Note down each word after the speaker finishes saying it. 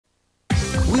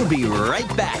We'll be right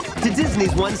back to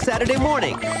Disney's One Saturday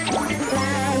Morning. What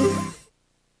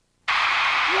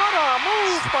a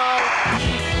move, Bob!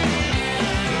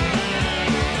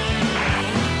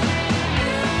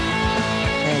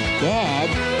 Dad.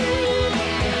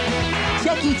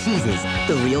 Chuck E. Cheese's,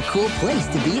 the real cool place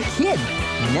to be a kid.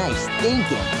 Nice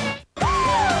thinking.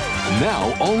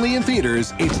 Now only in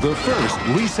theaters, it's the first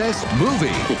Recess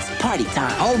movie. It's party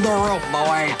time. Hold the rope,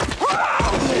 boy.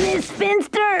 Miss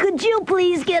Finster, could you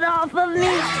please get off of me?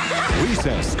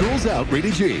 Recess School's Out,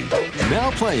 rated G. Now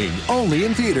playing only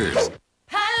in theaters.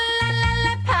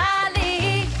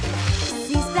 Polly,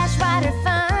 sea splash water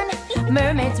fun.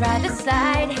 Mermaids ride the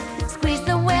slide. Squeeze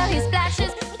the whale, he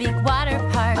splashes. Big water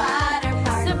park.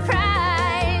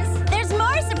 Surprise! There's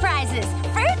more surprises.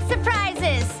 Fruit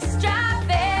surprises.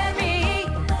 Strawberry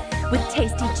with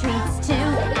tasty treats too.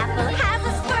 Apple has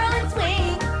a swirl and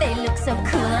swing. They look so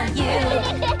cool on you.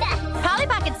 Polly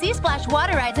Pocket Sea Splash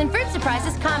water rides and fruit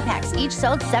surprises compacts, each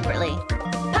sold separately.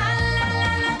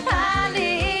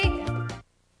 Polly.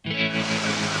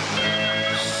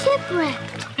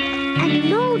 Shipwrecked. And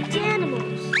no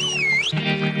animals.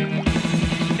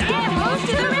 Animals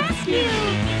to the rescue!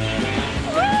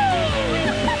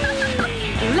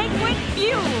 Liquid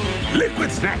fuel!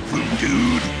 Liquid snack food,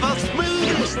 dude. The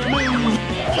smoothest move.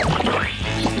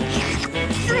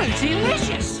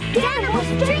 Fruitylicious! Animals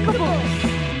drinkable.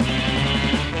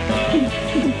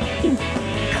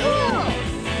 Cool.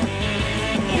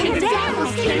 In the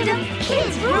Animals Kingdom,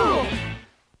 kids rule.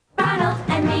 Ronald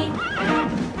and me.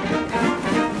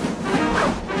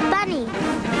 Bunny.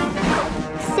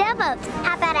 Sailboats,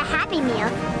 how about a Happy Meal?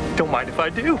 Don't mind if I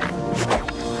do.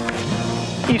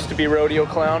 Used to be rodeo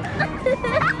clown.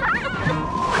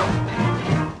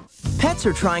 Pets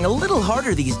are trying a little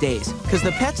harder these days because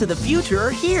the pets of the future are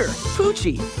here.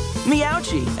 Poochie,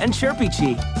 Meowchi, and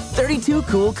Chirpy-Chi. 32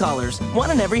 cool colors,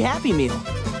 one in every Happy Meal.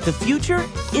 The future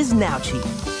is Nowchi,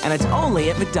 and it's only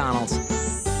at McDonald's.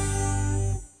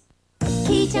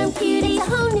 Key-Charm Cuties, a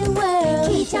whole new world.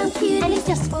 Key-Charm Cuties, and it's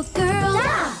just for girls.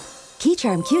 Ah!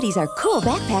 Key-Charm Cuties are cool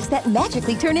backpacks that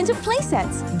magically turn into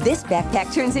playsets. This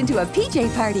backpack turns into a PJ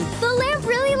party. The lamp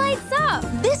really lights up.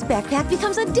 This backpack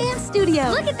becomes a dance studio.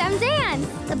 Look at them dance.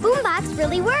 The boombox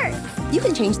really works. You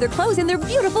can change their clothes and their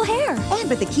beautiful hair. And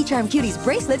with the Key-Charm Cuties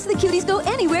bracelets, the cuties go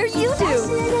anywhere you do.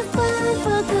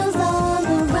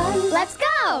 Let's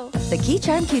go. The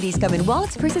Key-Charm Cuties come in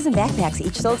wallets, purses, and backpacks,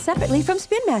 each sold separately from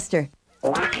Spin Master.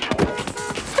 Stop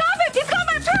it! It's not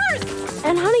my turn!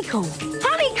 And honeycomb.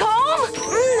 Honeycomb!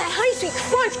 That honey sweet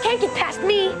crunch can't get past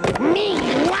me. Me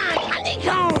want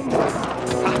honeycomb.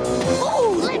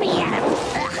 Ooh, let me at him.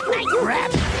 Nice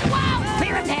grab. Wow,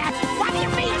 clear a path. Watch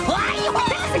your feet.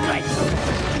 That's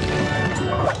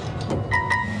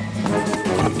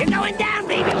good. You're going down,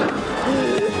 baby.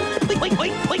 Wait.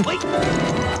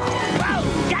 Whoa,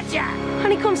 gotcha.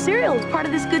 Honeycomb cereal is part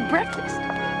of this good breakfast.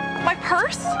 My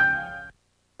purse?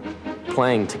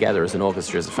 Playing together as an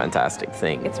orchestra is a fantastic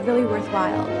thing. It's really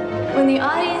worthwhile. When the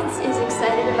audience is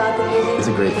excited about the music, It's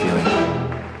a great feeling.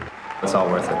 It's all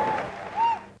worth it.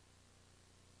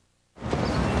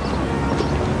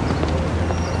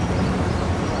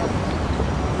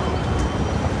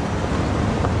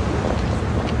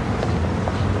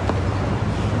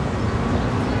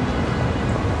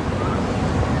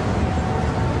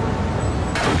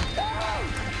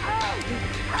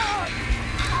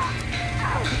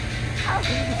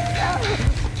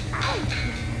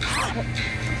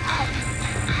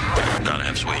 Gotta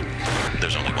have sweet.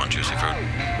 There's only one juicy fruit.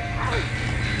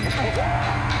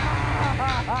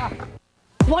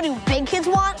 What do big kids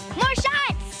want? More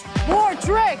shots! More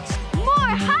tricks!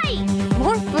 More height!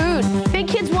 More food. Big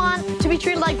kids want to be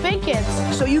treated like big kids.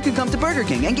 So you can come to Burger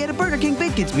King and get a Burger King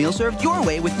Big Kids meal served your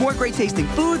way with more great tasting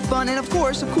food, fun, and of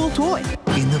course, a cool toy.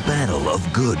 In the battle of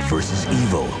good versus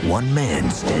evil, one man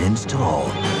stands tall.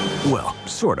 Well,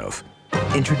 sort of.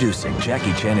 Introducing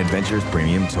Jackie Chan Adventures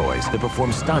Premium Toys that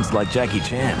perform stunts like Jackie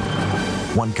Chan.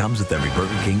 One comes with every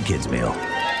Burger King Kids meal.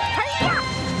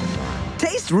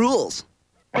 Taste rules.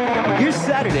 Your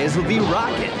Saturdays will be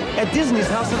rocking at Disney's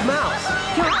House of Mouse.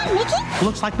 You're on, Mickey?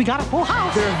 Looks like we got a full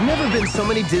house. There have never been so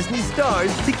many Disney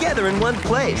stars together in one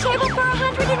place. Table for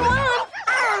 101.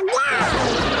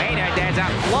 Waiter, there's a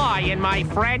fly in my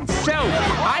friend's soup.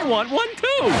 I want one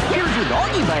too. Here's your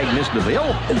doggy bag, Miss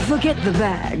DeVille. forget the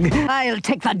bag. I'll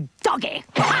take the doggy.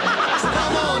 Come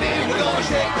on in, we're gonna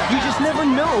shake. You just never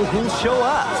know who'll show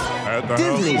up. At the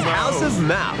Disney's House of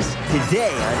Mouse,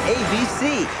 today on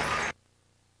ABC.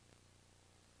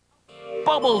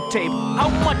 Bubble tape, how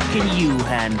much can you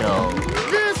handle?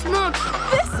 This much.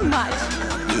 This much.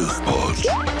 This much.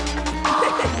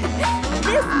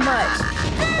 This much.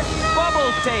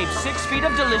 Bubble tape, 6 feet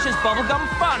of delicious bubblegum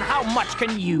fun. How much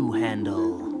can you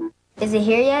handle? Is it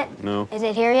here yet? No. Is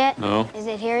it here yet? No. Is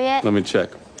it here yet? Let me check.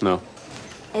 No.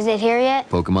 Is it here yet?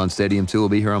 Pokemon Stadium 2 will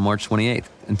be here on March 28th.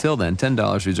 Until then,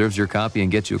 $10 reserves your copy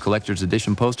and gets you a collector's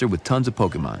edition poster with tons of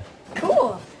Pokemon.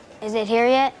 Cool. Is it here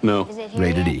yet? No. Is it here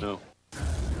Rated yet? E. No.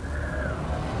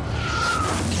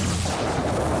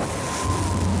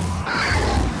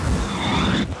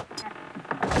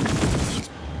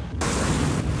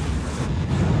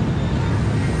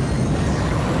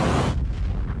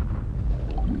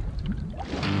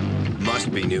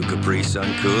 Must be new Capri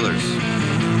Sun coolers.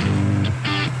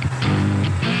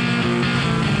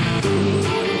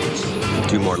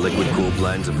 Two more liquid cool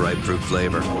blends of ripe fruit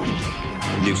flavor.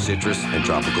 New citrus and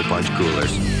tropical punch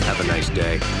coolers. Have a nice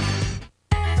day.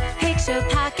 Picture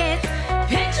pockets,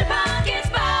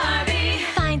 Barbie.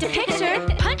 Find a picture,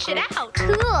 punch it out.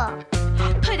 Cool.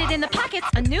 Put it in the pockets,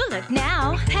 a new look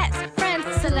now. Pets, friends,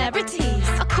 celebrities.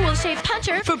 A cool shaped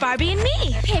puncher for Barbie and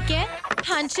me. Pick it,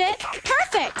 punch it,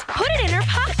 perfect. Put it in her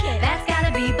pocket. That's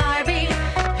gotta be Barbie.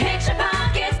 Picture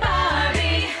pockets,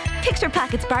 Barbie. Picture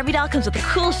Pockets Barbie doll comes with a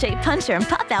cool shaped puncher and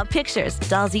pop-out pictures.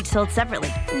 Dolls each sold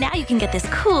separately. Now you can get this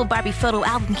cool Barbie photo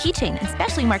album keychain and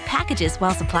specially marked packages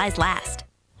while supplies last.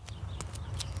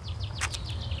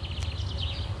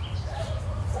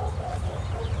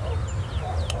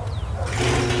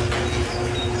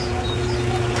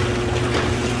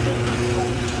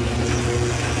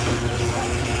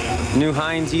 New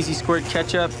Heinz Easy Squirt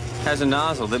ketchup has a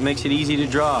nozzle that makes it easy to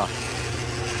draw.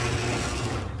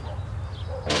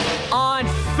 On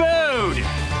food!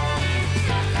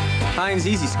 Heinz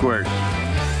Easy Squirt.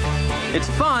 It's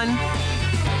fun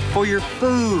for your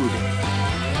food.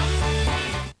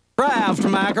 Kraft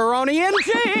macaroni and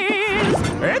cheese!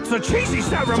 It's a cheesy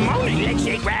ceremony. Let's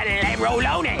shake, rattle, and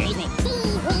roll-on-y.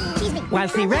 While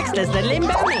C-Rex does the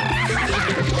limboni.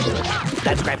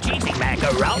 Let's grab cheesy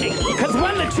macaroni. Cause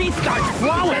when the cheese starts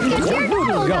flowing, Get your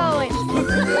noodle going.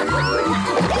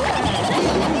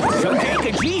 So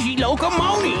take a cheesy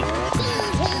locomotive.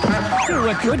 To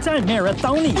a good time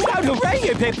marathoni. Shout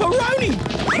hooray, pepperoni.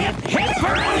 Hip,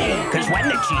 hipperoni. Cause when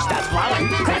the cheese starts flowing,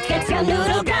 let's get your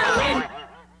noodle going.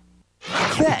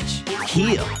 Fetch,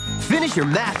 heal, finish your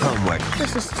math homework.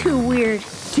 This is too weird.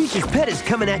 Teacher's Pet is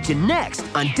coming at you next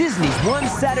on Disney's One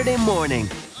Saturday Morning.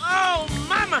 Oh,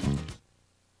 mama.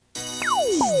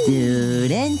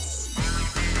 Students,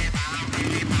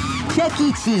 Chuck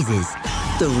E. Cheese's,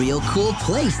 the real cool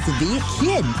place to be a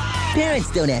kid. Parents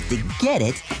don't have to get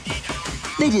it.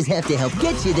 They just have to help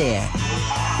get you there.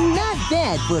 Not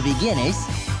bad for beginners.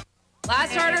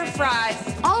 Last order of fries.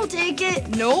 I'll take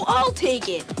it. No, I'll take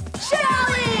it.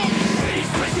 Challenge!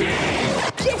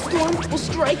 Jetstorm will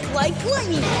strike like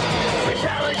lightning.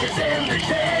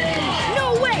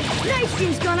 No way!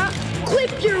 Nightstream's gonna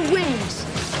clip your wings.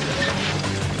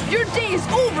 Your day is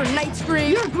over, Nightstream.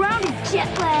 You're grounded,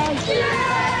 jet lag.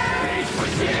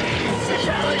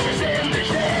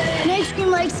 Nightstream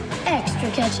likes extra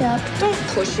ketchup. Don't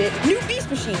push it. New Beast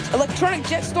Machines. Electronic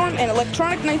Jetstorm and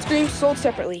Electronic Nightstream sold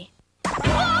separately.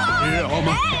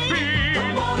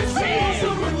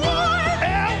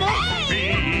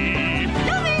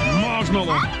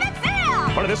 Marshmallow.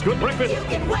 Part of this good breakfast. You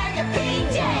can wear your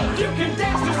PJ. You can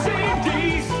dance to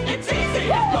CDs. It's easy,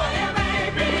 whatever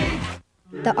it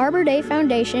be. The Arbor Day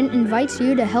Foundation invites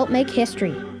you to help make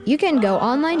history. You can go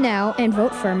online now and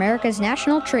vote for America's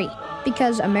national tree,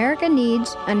 because America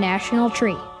needs a national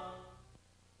tree.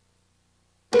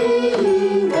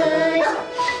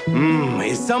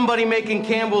 Is somebody making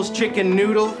Campbell's chicken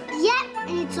noodle? Yep,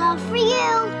 and it's all for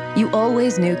you. You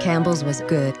always knew Campbell's was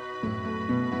good.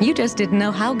 You just didn't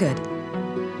know how good.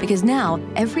 Because now,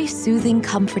 every soothing,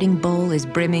 comforting bowl is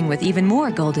brimming with even more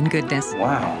golden goodness.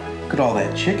 Wow, look at all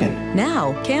that chicken.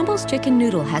 Now, Campbell's Chicken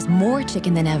Noodle has more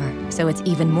chicken than ever, so it's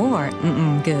even more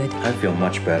good. I feel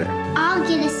much better. I'll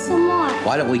get us some more.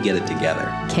 Why don't we get it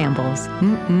together? Campbell's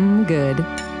good.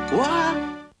 What?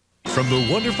 From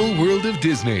the wonderful world of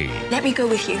Disney. Let me go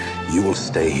with you. You will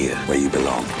stay here where you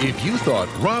belong. If you thought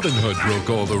Robin Hood broke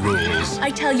all the rules, I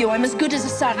tell you, I'm as good as a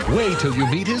son. wait till you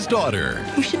meet his daughter.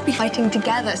 We should be fighting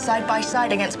together, side by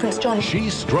side, against Prince John.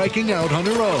 She's striking out on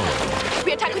her own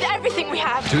We attack with everything we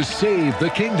have. to save the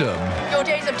kingdom Your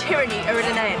days of tyranny are at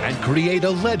an end. and create a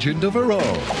legend of her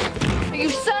own. Are you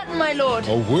certain, my lord?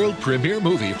 A world premiere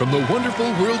movie from the wonderful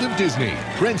world of Disney.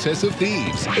 Princess of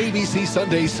Thieves. ABC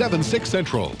Sunday, 7/6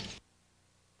 Central.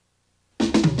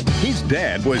 His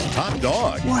dad was top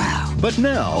dog. Wow. But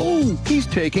now, he's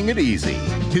taking it easy.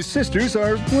 His sisters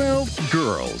are, well,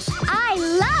 girls. I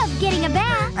love getting a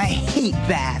bath. I hate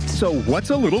baths. So what's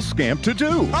a little scamp to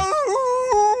do?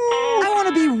 I want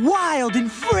to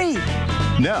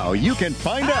Now you can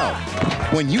find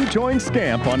out when you join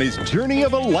Stamp on his journey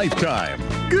of a lifetime.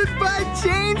 Goodbye,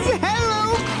 chains.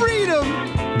 Hello,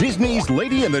 freedom. Disney's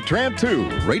Lady and the Tramp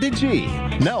 2, rated G.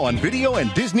 Now on video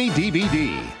and Disney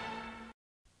DVD.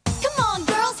 Come on,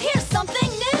 girls, here's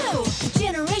something new.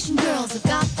 Generation girls have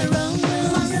got their own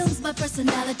moves. My room's my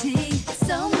personality,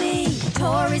 so me.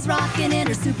 Tori's rocking in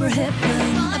her super hip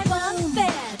room. My bunk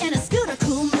bed and a scooter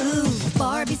cool move.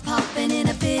 Barbie's popping in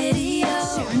a video,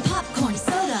 sharing popcorn,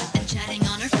 soda, and chatting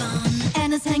on her phone.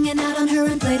 Anna's hanging out on her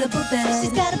inflatable bed.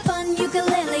 She's got a fun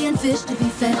ukulele and fish to be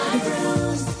fed. My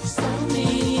room's so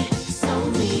me, so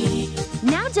me.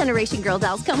 Now Generation Girl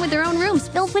dolls come with their own rooms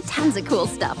filled with tons of cool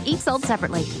stuff, each sold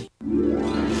separately.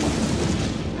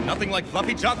 Nothing like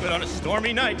fluffy chocolate on a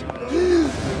stormy night.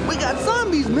 We got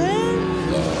zombies, man.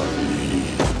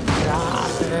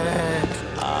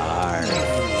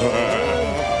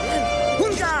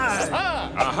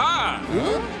 Aha!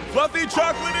 Fluffy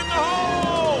chocolate in the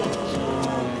hole!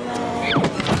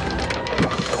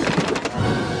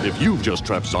 If you've just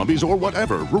trapped zombies or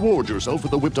whatever, reward yourself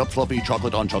with the whipped up fluffy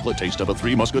chocolate on chocolate taste of a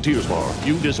Three Musketeers bar.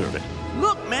 You deserve it.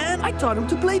 Look, man, I taught him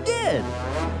to play dead.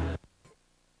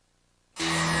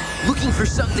 Looking for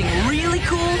something really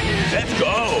cool? Let's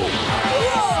go!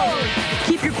 Whoa!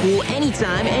 Keep your cool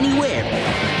anytime, anywhere.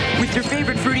 With your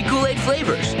favorite fruity Kool-Aid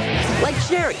flavors, like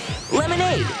cherry,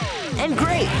 lemonade, and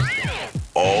grape.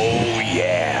 Oh,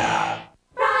 yeah!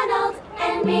 Ronald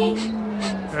and me.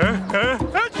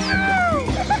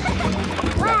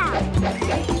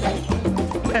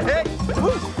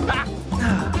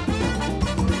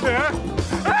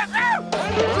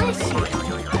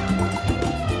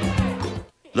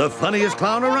 The funniest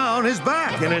clown around is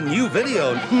back in a new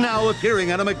video, now appearing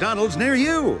at a McDonald's near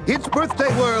you. It's Birthday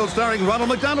World, starring Ronald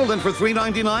McDonald, and for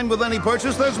 $3.99 with any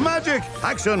purchase, there's magic,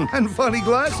 action, and funny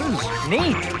glasses.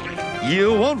 Neat.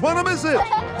 You won't want to miss it.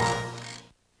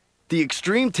 The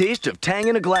extreme taste of Tang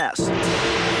in a glass.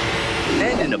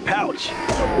 And in a pouch.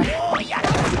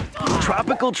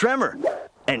 Tropical Tremor.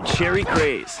 And Cherry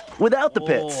Craze. Without the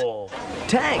pits.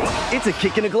 Tang, it's a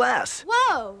kick in a glass.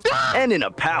 Whoa! And in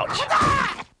a pouch.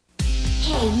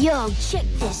 Hey, yo, check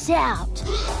this out.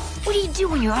 What do you do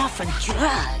when you're off on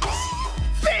drugs?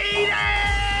 Beat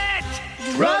it!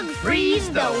 Drug-free's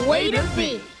the way to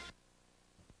be.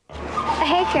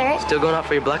 Hey, Kurt. Still going out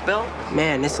for your black belt?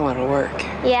 Man, it's a lot of work.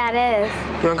 Yeah, it is.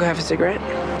 You wanna go have a cigarette?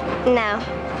 No.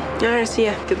 All right, see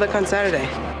ya. Good luck on Saturday.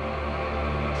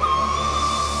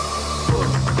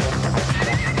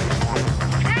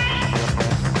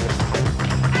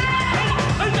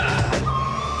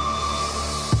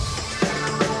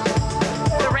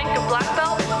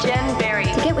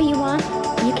 To get what you want,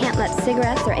 you can't let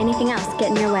cigarettes or anything else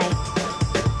get in your way.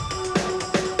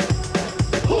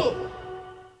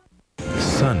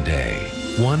 Sunday,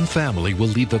 one family will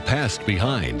leave the past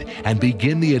behind and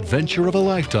begin the adventure of a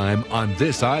lifetime on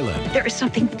this island. There is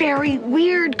something very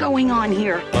weird going on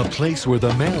here. A place where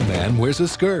the mailman wears a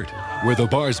skirt, where the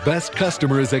bar's best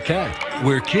customer is a cat,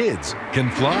 where kids can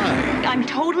fly. I'm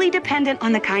totally dependent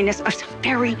on the kindness of some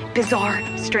very bizarre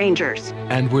strangers.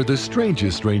 And where the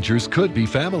strangest strangers could be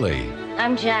family.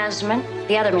 I'm Jasmine,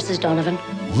 the other Mrs. Donovan.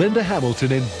 Linda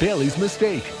Hamilton in Bailey's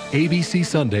Mistake. ABC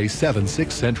Sunday, 7,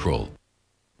 6 Central.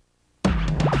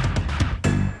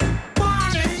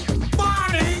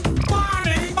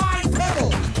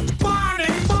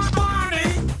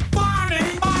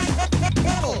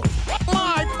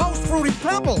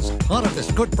 Pebbles, part of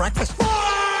this good breakfast.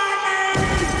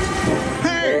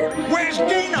 Hey, where's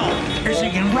Dino? Is he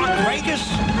in Rock Vegas?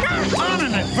 On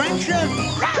an adventure?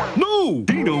 No!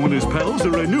 Dino and his pals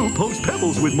are a new Post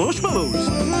Pebbles with marshmallows.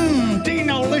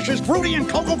 Dino-licious fruity and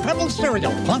cocoa pebble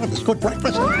cereal, part of this good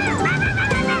breakfast.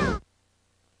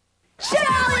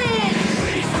 Challenge!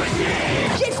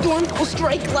 Jetstorm will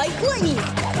strike like lightning.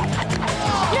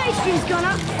 Nightstream's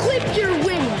gonna clip your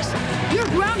wings. You're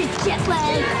grounded, jet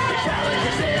lag.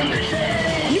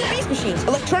 New Beast Machines,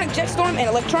 Electronic Jetstorm and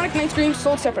Electronic Nightstream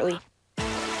sold separately.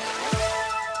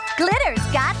 Glitter's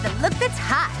got the look that's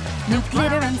hot. New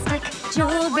glitter and stick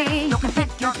jewelry. You can pick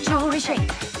your jewelry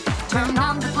shape. Turn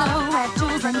on the glow at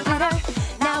Jewels and Glitter.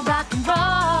 Now rock and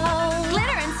roll.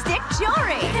 Glitter and stick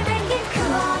jewelry. You can make it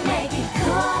cool, make it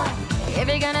cool. If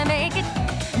you're gonna make it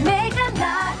a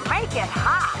lot. Make it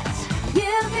hot.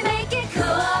 You can make it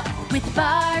cool with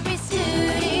Barbie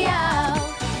Studio.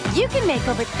 You can make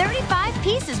over 35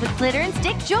 pieces with glitter and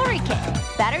stick jewelry kit.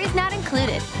 Batteries not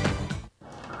included.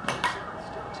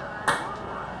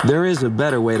 There is a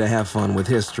better way to have fun with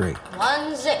history.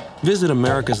 One zip. Visit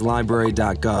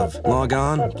americaslibrary.gov. Log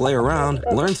on, play around,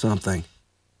 learn something.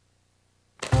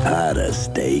 How to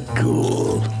stay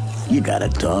cool. You gotta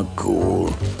talk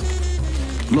cool.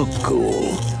 Look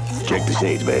cool. Check the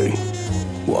shades, baby.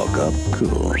 Walk up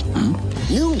cool.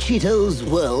 New Cheetos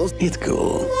Whirls. It's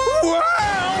cool.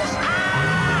 Whirls!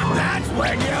 That's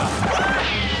when you...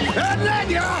 And then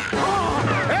you...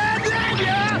 And then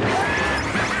you...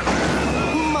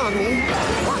 Mommy.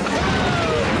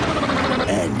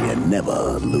 And you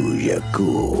never lose your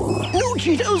cool. New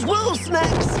Cheetos Whirls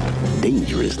snacks.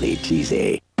 Dangerously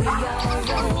cheesy.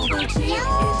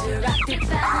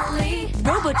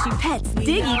 Robo-Chi pets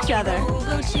dig each other.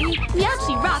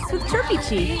 Meowchi rocks with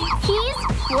Chirpy-Chi. He's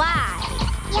fly.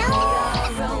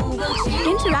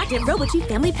 Interactive Robo-Chi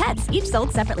family pets, each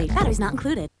sold separately. Batteries not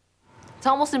included. It's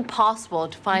almost impossible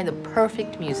to find the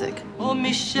perfect music. Oh,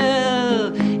 Michel,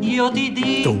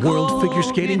 the World Figure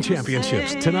Skating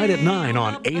Championships, tonight at 9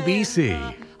 on ABC.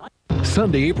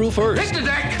 Sunday, April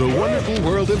 1st, The Wonderful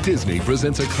World of Disney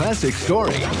presents a classic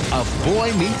story of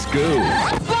Boy Meets Goo.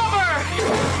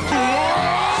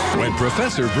 When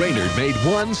Professor Brainerd made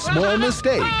one small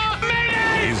mistake,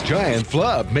 his giant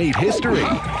flub made history.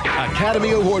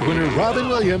 Academy Award winner Robin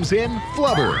Williams in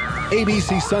Flubber.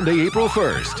 ABC Sunday, April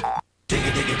 1st.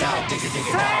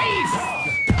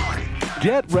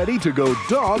 Get ready to go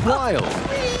dog wild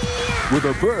with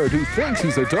a bird who thinks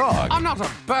he's a dog. I'm not a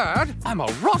bird, I'm a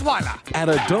Rottweiler. And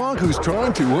a dog who's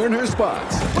trying to earn her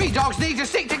spots. We dogs need to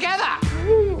stick together.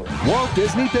 Walt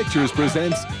Disney Pictures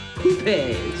presents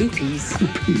Poopies.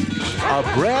 A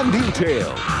brand new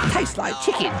tale. Tastes like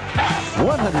chicken.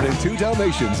 102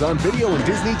 Dalmatians on video and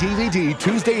Disney DVD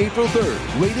Tuesday, April 3rd.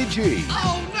 Rated G.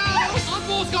 Oh no!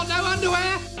 Oswald's got no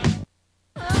underwear!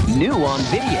 New on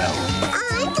video.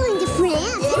 I'm going to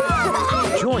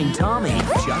France. Join Tommy,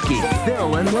 Chucky,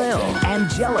 Phil and Lil,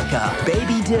 Angelica,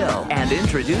 Baby Dill, and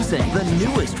introducing the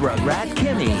newest Rugrat,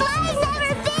 Kimmy. I've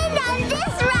never been on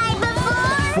this ride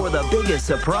before. For the biggest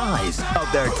surprise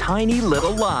of their tiny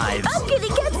little lives. I'm gonna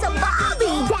get some Bobby.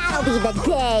 That'll be the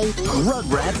day.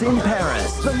 Rugrats in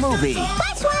Paris, the movie.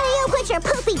 That's why you put your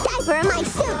poopy diaper in my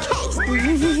suitcase.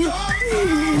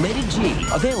 Rated G.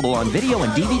 Available on video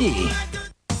and DVD.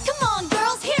 Come on,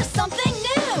 girls, here's something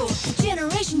new.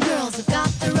 Generation girls have got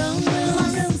their own rooms. My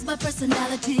room's my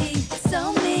personality,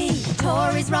 so me.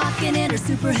 Tori's rocking in her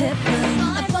super hip room.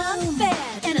 A bunk bed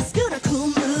and a scooter cool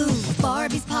move.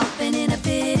 Barbie's popping in a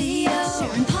video,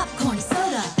 sharing popcorn,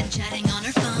 soda, and chatting on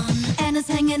her phone. Anna's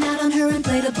hanging out on her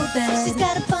inflatable bed. She's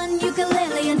got a fun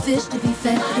ukulele and fish to be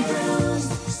fed. My room's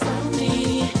so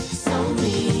me, so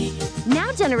me.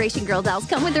 Now Generation Girl dolls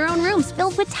come with their own rooms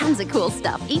filled with tons of cool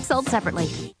stuff, each sold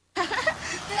separately.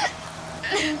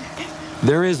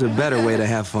 There is a better way to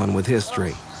have fun with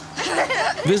history.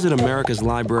 Visit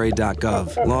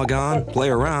americaslibrary.gov. Log on, play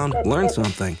around, learn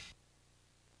something.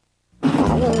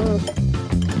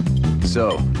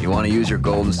 So, you want to use your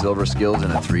gold and silver skills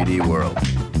in a 3D world.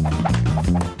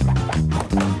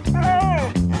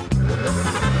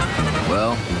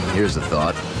 Well, here's the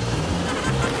thought.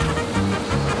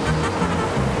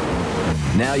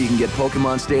 Now you can get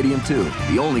Pokemon Stadium 2,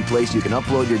 the only place you can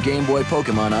upload your Game Boy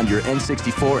Pokemon onto your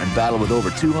N64 and battle with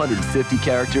over 250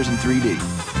 characters in 3D.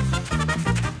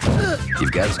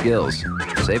 You've got skills.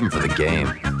 Save them for the game.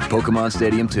 Pokemon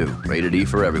Stadium 2, rated E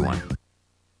for everyone.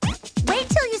 Wait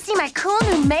till you see my cool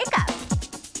new makeup.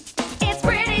 It's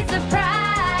pretty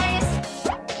surprise.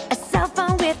 A cell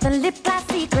phone with a lip gloss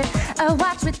secret. A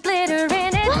watch with glitter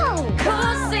in it. Whoa.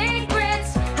 Cool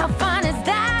secrets. How fun is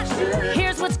that?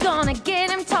 Here's what's gonna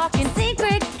get him talking.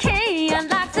 Secret key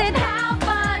unlocks it. How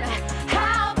fun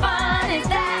is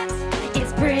that?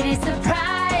 It's pretty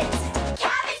surprise.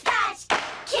 Cabbage Patch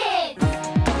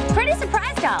Kids. Pretty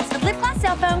surprise dolls with lip gloss,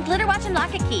 cell phone, glitter watch, and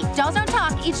locket key. Dolls don't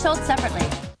talk, each sold separately.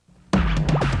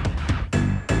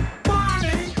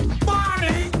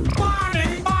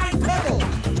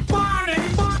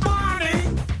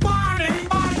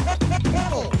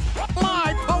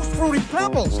 My post-fruity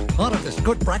pebbles. Part of this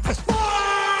good breakfast.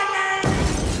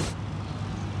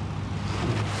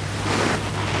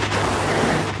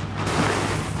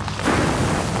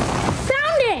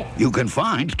 You can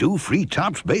find 2 free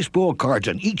Topps baseball cards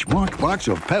in each marked box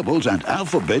of Pebbles and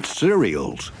Alphabet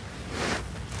cereals.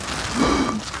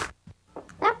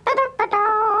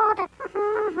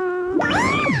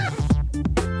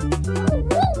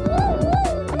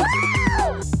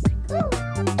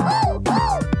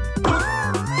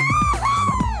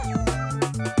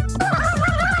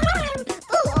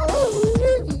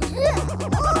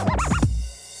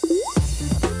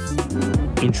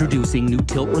 Introducing new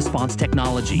tilt response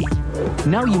technology.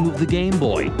 Now you move the Game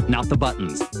Boy, not the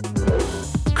buttons.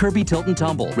 Kirby Tilt and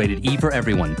Tumble, rated E for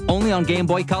everyone. Only on Game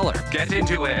Boy Color. Get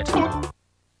into it.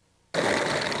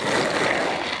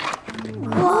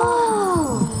 Whoa.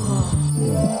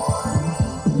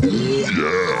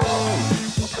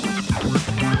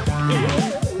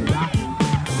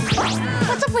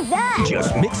 What's up with that?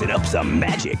 Just mixing up some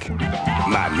magic.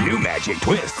 My new magic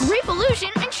twist. Grape-illusion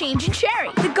and changing cherry.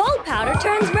 The gold powder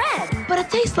turns red. But it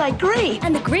tastes like grape.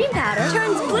 And the green powder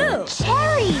turns blue.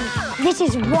 Cherry! This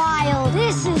is wild.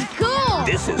 This is cool.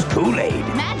 This is Kool-Aid.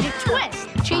 Magic twist.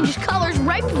 Changes colors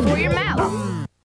right before your mouth.